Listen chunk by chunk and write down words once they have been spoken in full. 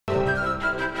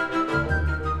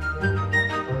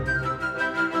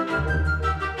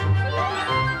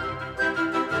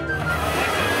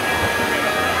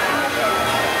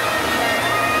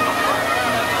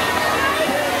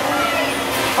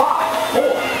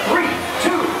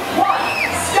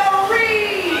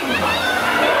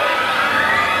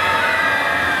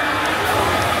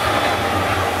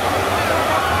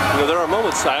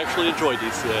definitely enjoy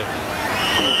DCA.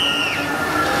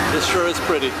 This sure is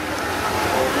pretty.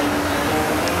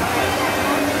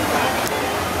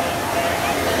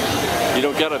 You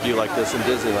don't get a view like this in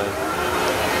Disneyland.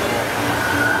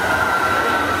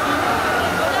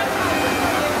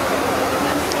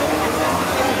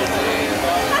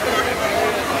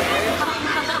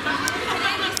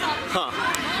 Huh.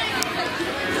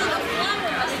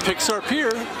 Pixar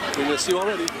Pier, we miss you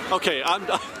already. Okay, I'm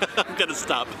gonna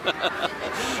stop.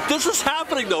 This is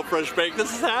happening though, Fresh Bake,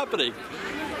 this is happening.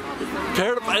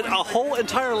 A whole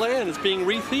entire land is being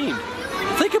rethemed.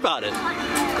 Think about it.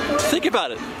 Think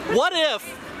about it. What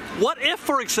if,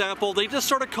 for example, they just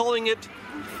started calling it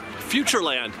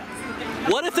Futureland?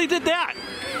 What if they did that?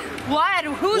 What?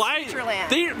 Who's Futureland?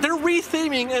 They're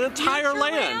retheming an entire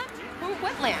land.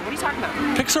 What land? What are you talking about?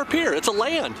 Pixar Pier. It's a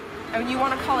land. And you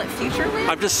want to call it Futureland?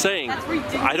 I'm just saying. That's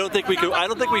ridiculous. I don't think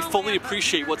we fully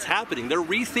appreciate what's happening. They're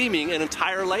retheming an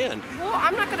entire land. Well,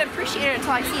 I'm not going to appreciate it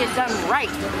until I see it done right.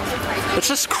 It's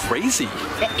just crazy.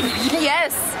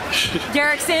 Yes.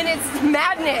 Derrickson, it's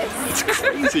madness. It's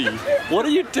crazy. What are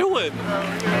you doing?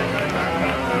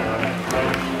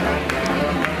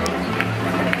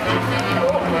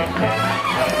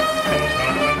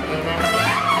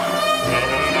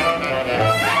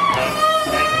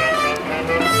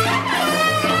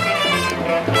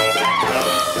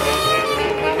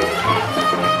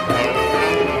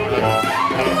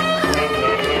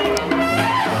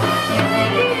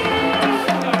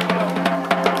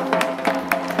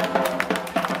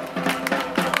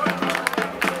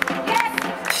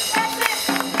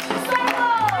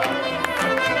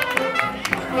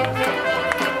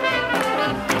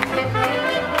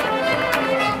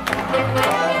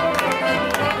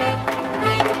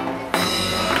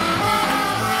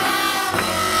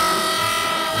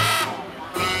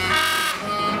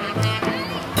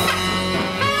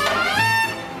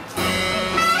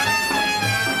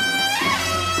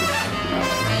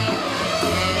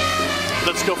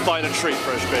 Let's go find a treat,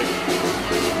 Fresh Bake.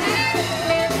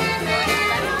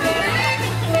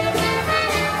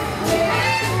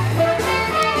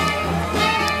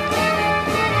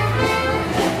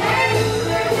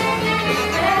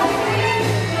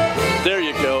 There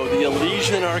you go, the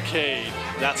Elysian Arcade.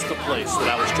 That's the place that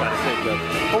I was trying to think of.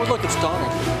 Oh, look, it's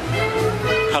Donald.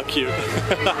 How cute.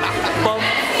 Bum,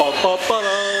 bum, bum,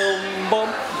 ba-dum, bum,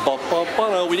 bum, bum,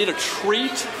 ba-dum. We need a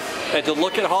treat and to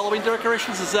look at Halloween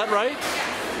decorations, is that right?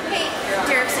 Hey,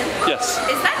 Derrickson. Yes.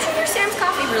 Is that Trader Sam's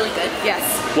coffee really good? Yes.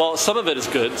 Well, some of it is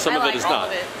good, some of it is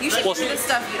not. You should do the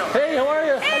stuff you don't. Hey, how are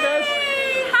you? Hi, guys.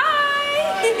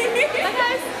 Hi. Hi,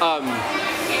 guys.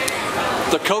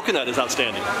 The coconut is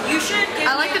outstanding. You should give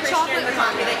I like the chocolate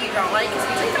coffee that you don't like because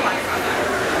we like the black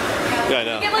coffee. Yeah, I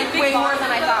know. You get like way more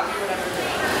than I thought we would ever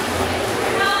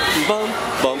do. Bum,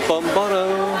 bum, bum,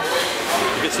 ba-dum.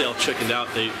 I guess they all chickened out.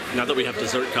 Now that we have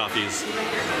dessert coffees,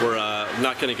 we're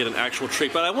not going to get an actual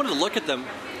treat. But I wanted to look at them.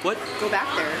 What? Go back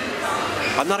there.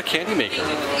 I'm not a candy maker.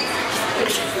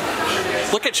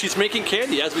 Look at, she's making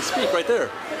candy as we speak right there.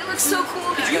 But it looks so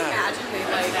cool. Could you imagine?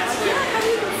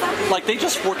 Like they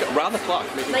just work around the clock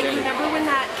making Like, candy. remember when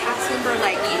that cast member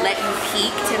like let you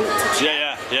peek to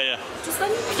check? Yeah. Just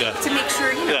let me peek to make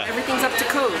sure everything's up to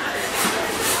code.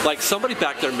 Like somebody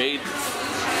back there made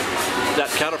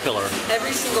that caterpillar.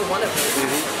 Every single one of them.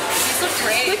 These look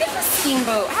great. Look at the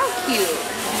steamboat. How cute.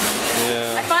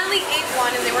 Yeah. I finally ate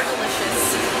one and they were delicious.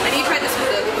 I need to try this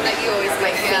with it. That you always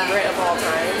My favorite of all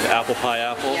time. The apple pie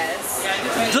apple. Yes.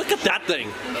 Look at that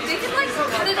thing. They can like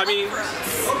cut it I mean, up for us.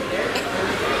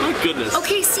 My goodness.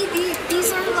 Okay, see,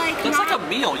 these are like It's like a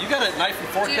meal. You got a knife and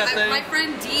fork that thing. My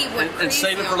friend D went and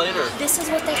save it for later. This is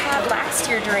what they had last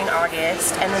year during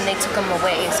August, and then they took them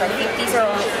away. So I think these are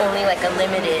only like a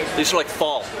limited. These are like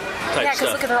fall type Yeah, because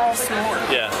stuff. look at they're all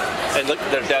s'mores. Yeah, and look,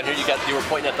 they're down here. You were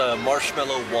pointing at the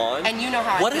marshmallow wand. And you know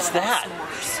how What I feel is about that?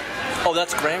 s'mores. Oh,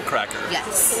 that's graham cracker.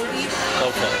 Yes.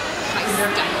 Okay.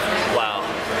 Wow.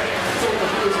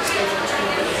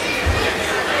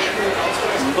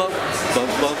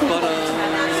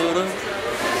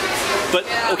 But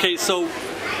okay, so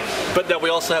but now we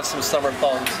also have some summer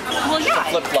thongs. Well, yeah.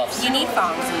 Flip flops. You need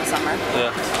thongs in the summer.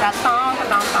 Yeah. That thong.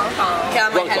 Yeah,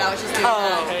 in my head I was just doing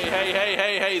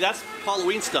that. Hey, that's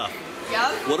Halloween stuff.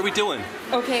 Yep. What are we doing?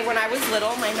 Okay, when I was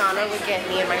little, my nana would get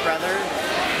me and my brother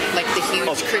like the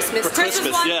huge Christmas. For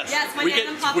Christmas, one? yes. Yes, my we dad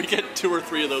and get Papa we get 2 or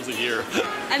 3 of those a year.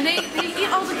 And they eat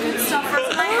all the good stuff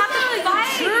first. And I have to buy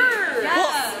it. Sure. Yes.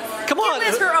 Well, come on.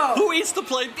 Give us her own. Who eats the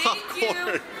plain Thank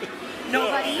popcorn?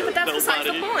 Nobody, but that's besides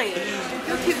the point.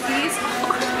 Look at these.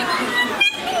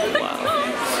 Wow.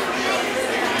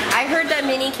 I heard heard that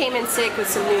Minnie came in sick with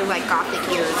some new like gothic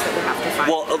ears that we have to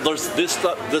find. Well, there's this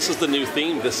stuff. This is the new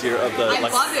theme this year of the. I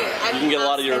like, love it. You can get a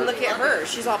lot of your. And look at her.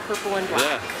 She's all purple and black.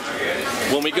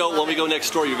 Yeah. When we go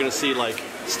next door, you're gonna see like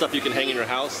stuff you can hang in your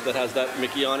house that has that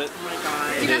Mickey on it. Oh my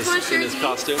god. You guys want to share in his these?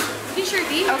 costume. You can share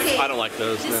these. Okay. I don't like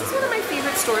those. This No. is one of my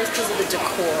favorite stores because of the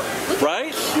decor. Look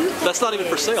Right? how cute That's that not even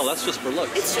for is. sale. That's just for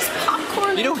looks. It's just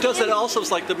popcorn. You know and who does that candy. also?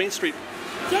 Is like the Main Street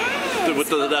Yes. with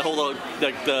that whole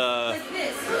like the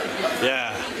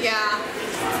yeah. Yeah.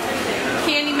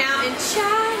 Candy Mountain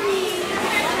Charlie.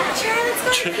 Charlie, let's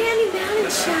go to Candy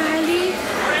Mountain, Charlie.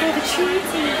 Where the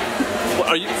treats are.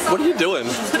 What are you doing?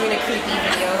 She's doing a creepy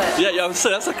video. Yeah, I'm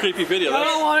saying that's a creepy video. I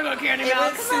don't want to go Candy It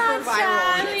Mountain. was super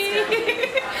viral.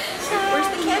 Where's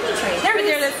the candy train? There it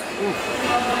is.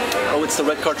 Oh, it's the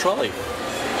red car trolley.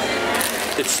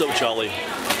 It's so jolly.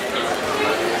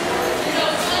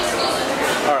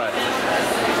 All right.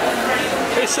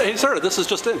 Hey, sir, this is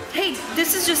just in. Hey,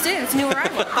 this is just it. It's new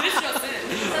arrival.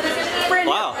 Brand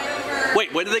new. Wow.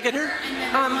 Wait, when did they get here?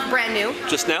 Brand new.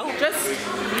 Just now? Just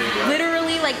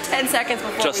literally like 10 seconds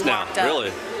before Just we now, walked up.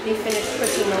 really? We finished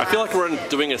cooking the I feel like last- we're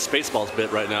doing a Spaceballs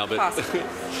bit right now, but Possibly.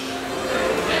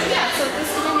 Yeah, so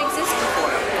this didn't exist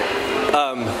before.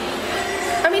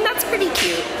 I mean, that's pretty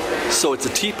cute. so it's a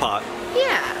teapot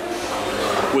Yeah.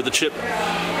 with a chip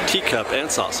teacup and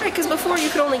saucer. Right, because before you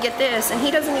could only get this, and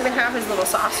he doesn't even have his little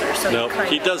saucer, so No, you kind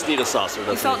he of... does need a saucer,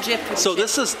 doesn't felt he? gypped with So the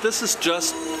this is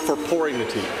just for pouring the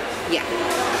tea, Yeah.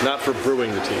 not for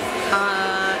brewing the tea.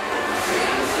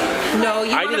 No,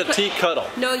 you I wanna need a put- tea kettle.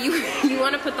 No, you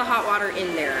want to put the hot water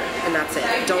in there, and that's it.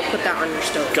 Don't put that on your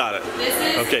stove. Got it.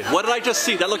 Okay, what did I just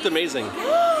see? That looked amazing.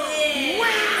 Wow!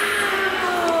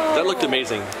 That looked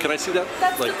amazing. Can I see that?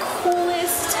 That's the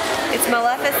coolest. It's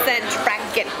Maleficent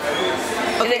Dragon.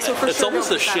 Okay, so for It's sure almost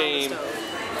don't a put that on the shame. stove.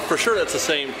 For sure, that's the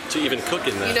same to even cook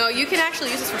in You that. know, you can actually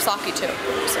use this for sake too.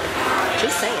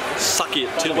 Just saying. Suck it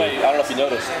to me. I don't know if you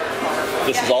noticed.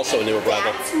 This is also a new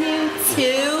arrival. That's new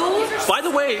too. By the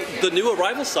way, the new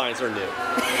arrival signs are new,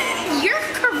 You're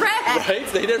correct. right?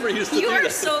 They never used to You do are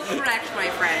that. so correct, my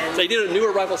friend. They did a new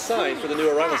arrival sign for the new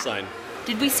arrival sign.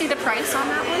 Did we see the price on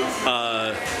that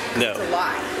one? No.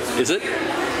 Why? Is it?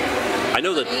 I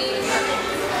know that.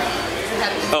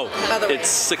 Oh, Other way. it's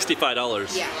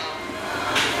 $65. Yeah.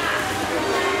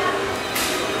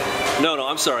 No,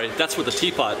 I'm sorry. That's with the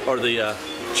teapot or the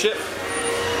chip.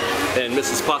 And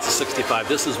Mrs. Potts is 65.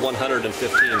 This is 115.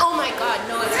 Oh my God,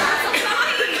 no, it's not.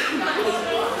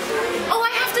 Oh,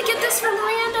 I have to get this for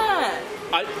Miranda.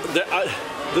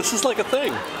 This is like a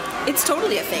thing. It's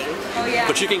totally a thing. Oh yeah.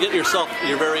 But you can get yourself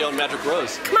your very own magic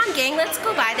rose. Come on, gang, let's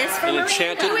go buy this for An Miranda.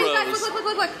 enchanted Wait, rose. look.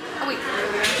 Oh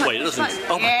wait. Wait, it doesn't.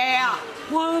 Oh, my- Yeah.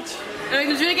 what? Do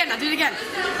it again. Now do it again.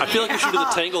 I feel like you should do the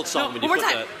Tangled song when you one put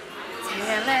more time.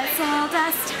 that. Let's all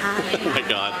dust time. Oh my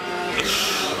God.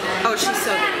 Oh, she's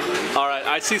so good. All right,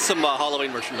 I see some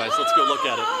Halloween merchandise. Let's go look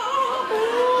at it.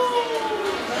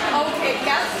 Okay,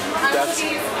 yes. That's-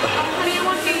 How do you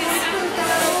want these?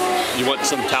 You want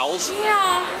some towels?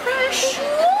 Yeah.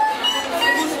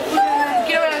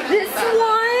 Get away. This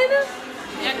one.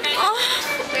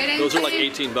 Those are like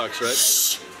 $18,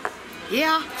 right?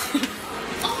 Yeah.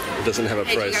 It doesn't have a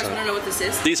Hey, do you price guys on want to it. know what this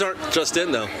is? These aren't just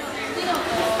in though.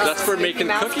 That's for making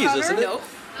Mouse cookies, cover? isn't it? Nope.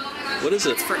 What is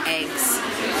it? For eggs.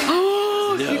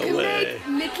 No way.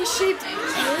 Mickey-shaped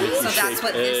eggs. So that's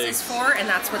what this is for, and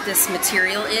that's what this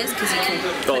material is, because you can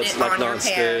Oh, put it's it like on your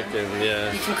non-stick pan. and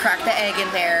yeah. You can crack the egg in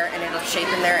there, and it'll shape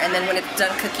in there, and then when it's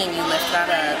done cooking, you lift that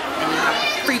up, and you have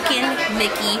a freaking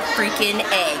Mickey freaking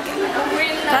egg.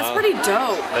 That's pretty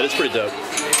dope. That is pretty dope.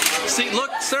 See, look,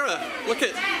 Sarah, look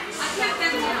at.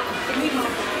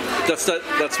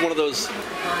 That's one of those.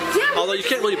 Yeah. Although you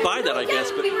can't really buy that, I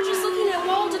guess. But we were just looking at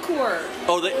wall decor.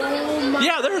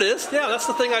 yeah, there it is. Yeah, that's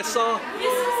the thing I saw.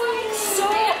 This is like so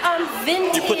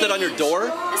vintage. You put that on your door?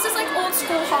 This is like old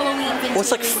school Halloween vintage. Oh,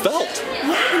 it's like felt.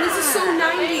 Yeah, and this is so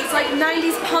 90s, like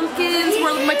 90s pumpkins,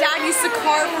 where my dad used to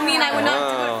carve for me and I would not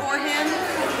do it for him.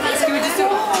 He would just do,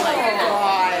 oh my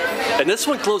God. And this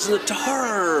one glows in the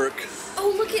dark.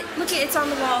 Oh, look it, it's on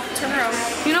the wall. Turn around.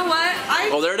 You know what?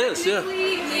 Oh, there it is. Yeah.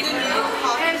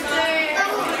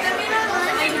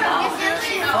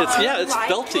 It's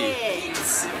felty.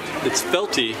 It's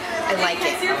felty. I like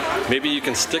it. Maybe you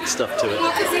can stick stuff to it.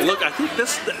 And look, I think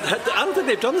I don't think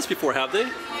they've done this before, have they?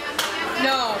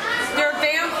 No, they're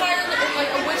vampires and like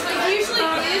a witch. Like usually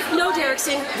is. No,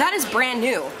 Derrickson, that is brand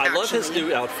new. I love his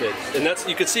new outfit, and that's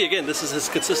you can see again. This is his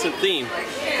consistent theme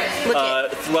Look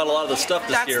it. throughout a lot of the stuff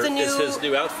this That's year. the Is new- his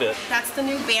new outfit. That's the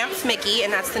new Vamps Mickey,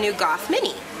 and that's the new Goth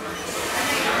Minnie.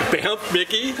 Vamp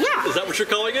Mickey? Yeah. Is that what you're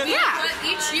calling it? Yeah. But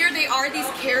each year they are these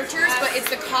characters, but it's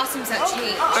the costumes that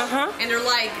change. And they're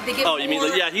like, they get Oh, you mean,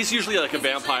 more, yeah, he's usually like a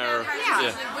vampire.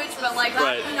 Yeah. Witch, but like,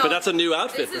 Right, you know, but that's a new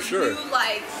outfit this for is sure. New,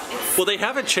 like, it's Well, they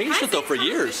haven't changed it though for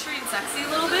years. mystery and sexy a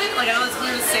little bit. Like, I know it's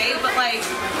weird to say, but like,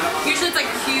 usually it's like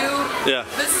cute. Yeah.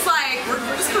 This is like, we're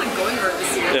just kind of going for it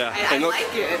this year. Yeah. I And look,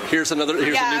 like it. here's a new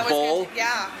bowl.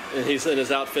 Yeah. And he's in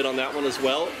his outfit on that one as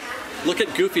well. Look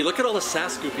at Goofy. Look at all the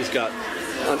sass Goofy's got.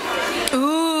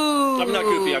 Ooh. I'm not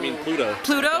Goofy, I mean Pluto.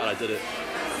 Pluto? Oh, I did it.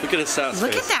 Look at his sass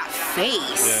Look face. at that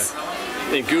face.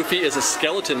 Yeah. And Goofy is a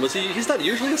skeleton. He's not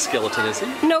usually a skeleton, is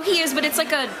he? No, he is, but it's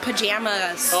like a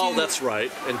pajama suit. Oh, that's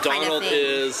right. And Donald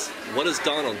is, what is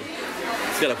Donald?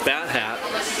 He's got a bat hat.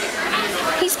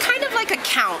 He's kind of like a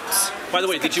count. By the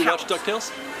way, Like did a you watch count.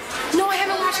 DuckTales? No, I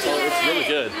haven't watched it Oh, yet. it's really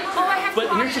good. Oh, I have But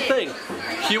to here's watch the it.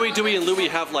 thing. Huey, Dewey, and Louie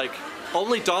have like,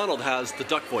 only Donald has the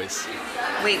duck voice.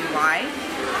 Wait, why?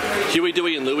 Huey,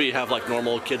 Dewey, and Louie have like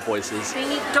normal kid voices.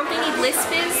 Don't they need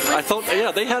lispers? I thought,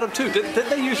 yeah, they had them too. Didn't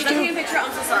they used Let me to? get a picture.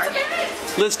 I'm so sorry.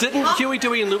 Liz, didn't Huey,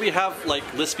 Dewey, and Louie have like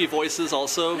lispy voices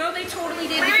also? No, they totally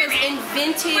did because in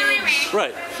vintage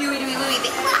Right, Huey, Dewey, Louie,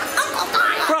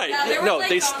 right. Yeah, they were No, like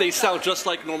they sound just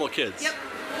like normal kids. Yep.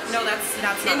 No, that's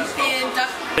not In Duck.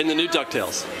 In the new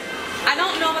DuckTales. I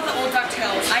don't know about the old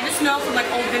DuckTales. I just know from like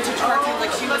old vintage cartoons,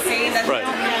 like she was saying that Right.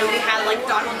 they had like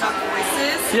Donald Duck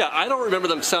voices. Yeah, I don't remember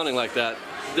them sounding like that.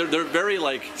 They're very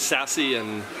like sassy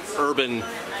and urban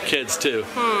kids too.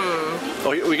 Oh,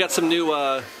 we got some new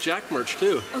Jack merch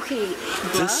too. Okay,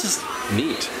 This is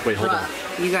neat. Wait, hold on.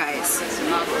 you guys.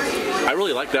 I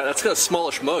really like that. That's got a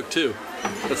smallish mug too.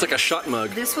 That's like a shot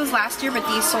mug. This was last year, but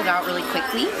these sold out really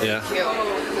quickly. Yeah.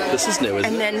 This is new, isn't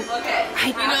And it? then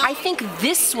I think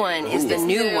this one is the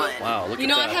new one. Wow, look You at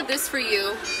know, that. I have this for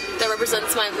you that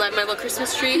represents my little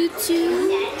Christmas tree.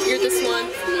 Too. You're this one.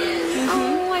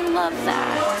 Oh, I love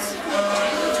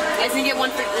that. I can get one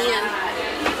for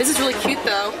Ian. This is really cute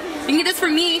though. You can get this for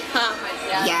me. Huh.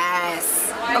 Yes.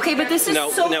 Okay, but this is now,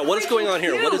 so now, what is going on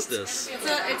here? cute. What is this?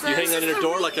 It's You hang that in your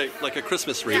door like a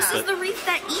Christmas wreath, This is but the wreath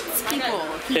that eats people.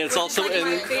 and it's also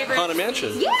in Haunted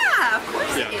Mansion. Yeah, of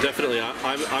course. Yeah, definitely.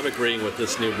 I'm agreeing with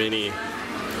this new mini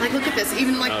Like, look at this.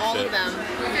 Even like all outfit. of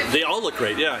them. They all look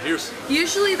great. Yeah, here's.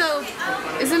 Usually though,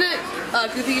 isn't it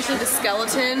Goofy usually the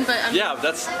skeleton? But I mean, Yeah,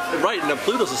 that's right. Now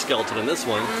Pluto's a skeleton in this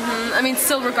one. I mean,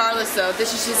 still regardless though,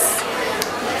 this is just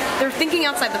they're thinking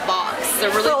outside the box.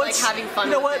 They're really No, like it's- having fun.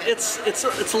 You know with what? It.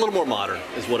 It's a little more modern,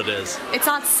 is what it is. It's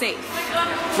not safe.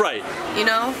 Right. You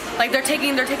know, like they're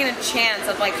taking a chance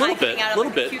of like A little hiking bit. out A of, little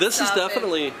like, bit. cute This is stuff and-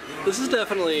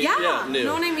 definitely yeah, new. you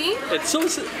know what I mean? And so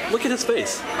is look at his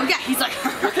face. Oh yeah, he's like.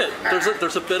 Look at there's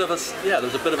a bit of a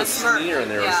smirk. sneer in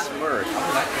there, Yeah. a smirk.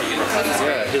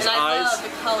 Yeah, his And I eyes. love the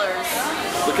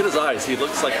colors. Look at his eyes. He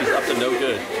looks like he's up to no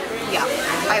good. Yeah,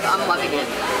 I'm loving it.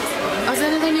 Oh, is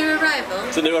that another new arrival?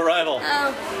 It's a new arrival.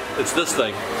 Oh. It's this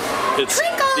thing. It's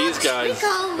Twinkle, these guys.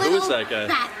 twinkle, Who is that guy?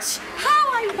 Bat. How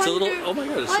I wonder. It's a little. Oh my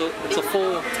god! It's a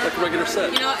full like regular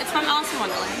set. You know, it's from Alice in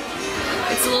Wonderland.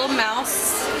 It's a little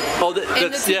mouse. Oh, In the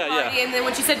that's tea yeah, party, yeah. And then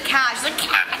when she said cat, she's like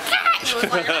cat, cat. It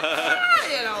was like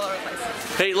you know, all over the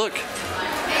place. Hey, look.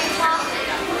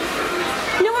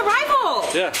 New arrival.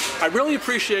 Yeah, I really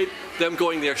appreciate them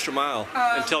going the extra mile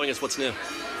and telling us what's new.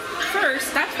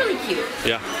 First, that's really cute.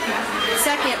 Yeah.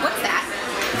 Second, what's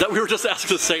that? That we were just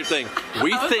asking the same thing.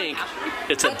 We think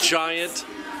it's a giant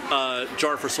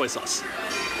jar for soy sauce.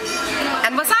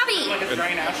 And wasabi. A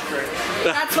giant ashtray.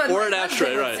 That's what Or my an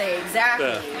ashtray, husband would right? say, exactly.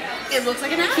 Yeah. It looks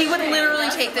like an apple. He would literally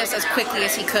take this as quickly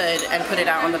as he could and put it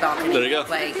out on the balcony. There you go.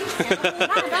 Like,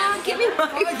 Mama, give me my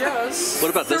What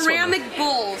about this Ceramic one?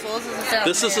 bowls. Well,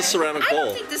 This is a ceramic I don't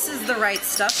bowl. think this is the right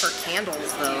stuff for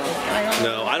candles, though.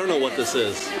 No, I don't know what this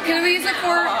is. Can we use it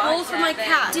for bowls for my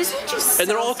cat? Disney just And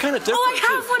they're all sells- kind of different Oh,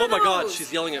 I have too. one Oh of my god, those.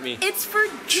 she's yelling at me. It's for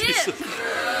dip. Jesus.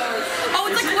 Oh,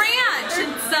 it's like ranch.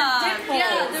 It's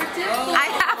yeah, they're dip bowls. I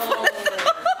have one of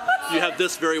those. You have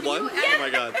this very one? Oh my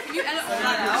god. You edit all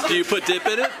that out. Do you put dip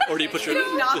in it or do you put your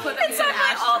Not put It's on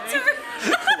my altar.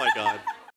 Oh my god.